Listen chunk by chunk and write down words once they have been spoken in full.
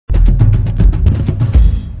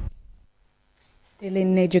Still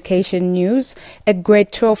in education news, a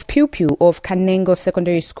grade 12 pupil of Kanengo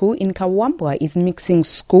Secondary School in Kawambwa is mixing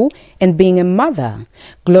school and being a mother.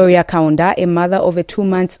 Gloria Kaunda, a mother of a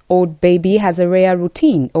 2-month-old baby, has a rare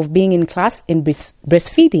routine of being in class and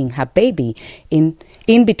breastfeeding her baby in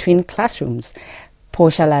between classrooms.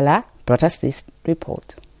 Shalala brought us this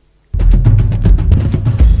report.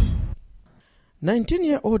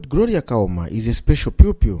 19-year-old Gloria Kaunda is a special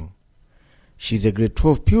pupil. She's a grade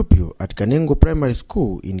 12 pupil at Kanengo Primary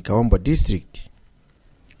School in Kawambwa district.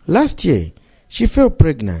 Last year, she fell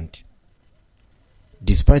pregnant.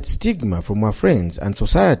 Despite stigma from her friends and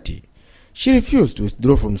society, she refused to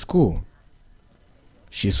withdraw from school.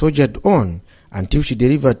 She soldiered on until she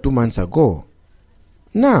delivered 2 months ago.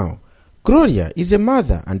 Now, Gloria is a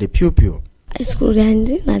mother and a pupil. School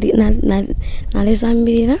yanji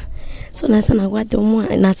nalesambirira so nasana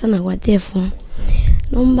kwatefu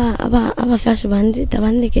nomba abafasha bandi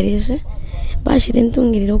tabandekereze bashire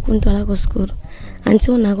ntungiriro kuntwala ku school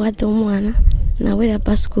until nakwate omwana nawera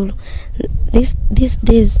pa school. These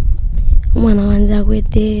days omwana wanje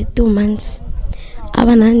akwete 2 months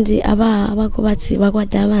abanandi abakobatsi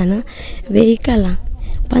bakwate abana beikala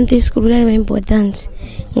panti school very important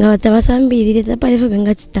ngawata basambirire tapalefe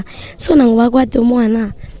bengachita so nango bakwate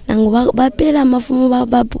omwana nango bapela amafumu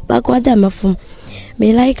bakwate amafumu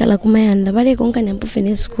belaikala kumayanda bale konkanya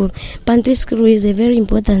mpufene school panti school is very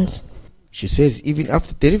important. She says even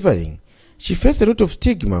after delivering she faced a lot of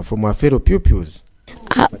stigma from her fellow pupils.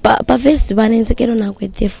 Pa first banensekero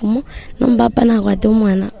nakwetefumo nomba pana kwate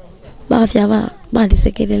omwana bafya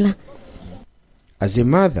balisekelela. As a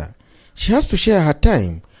mother, she has to share her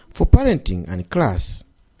time for parenting and class.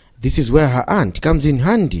 This is where her aunt comes in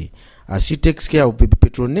handy as she takes care of baby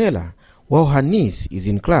Petronella while her niece is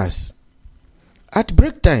in class. At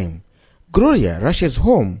break time, Gloria rushes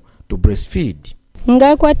home to breastfeed.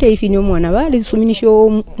 Ngakwate ifini omwana bali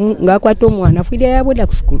suminisho ngakwate omwana fuida yabweda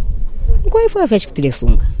ku school. Nkwa ifu afya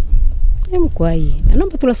chikutulesunga. Emkwai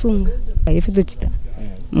anamba tulasunga. Ifu tuchita.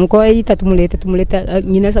 Mkwai tumuleta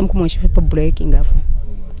nyina samkumoshe for breaking afu.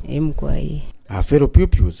 Emkwai. Her fellow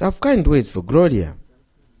pupils have kind words for Gloria.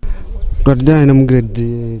 Today I'm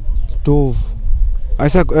grade 12.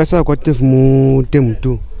 Asa kwate mu term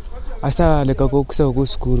 2. Asa leka kukusa ku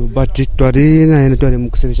school but twari na twari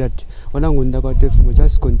mukusere chat. Wanangu ndakwate mu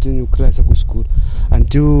just continue class ku school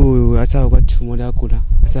until asa kwate mu yakula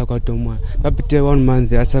asa kwate omwana. Babite 1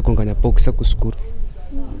 month asa konganya pokisa ku school.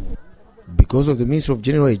 Because of the Ministry of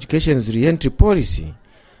General Education's re-entry policy,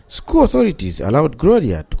 school authorities allowed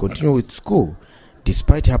Gloria to continue with school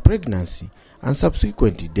despite her pregnancy and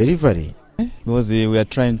subsequent delivery. Because we are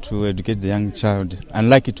trying to educate the young child,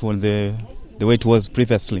 unlike it was the way it was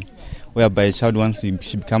previously, whereby a child once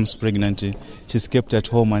she becomes pregnant, she's kept at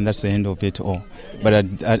home and that's the end of it all. But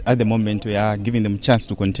at the moment we are giving them a chance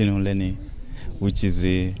to continue learning, which is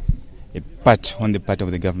a part on the part of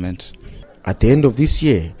the government. At the end of this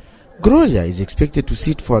year, Gloria is expected to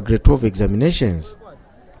sit for her grade 12 examinations.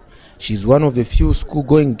 She's one of the few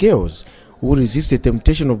school-going girls who resist the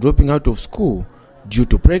temptation of dropping out of school due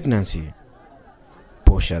to pregnancy.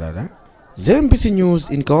 Shalala, ZMBC News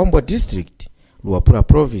in Kawambwa District, Luapula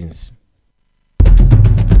Province.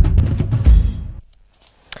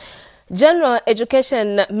 General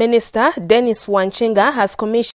Education Minister Dennis Wanchinga has commissioned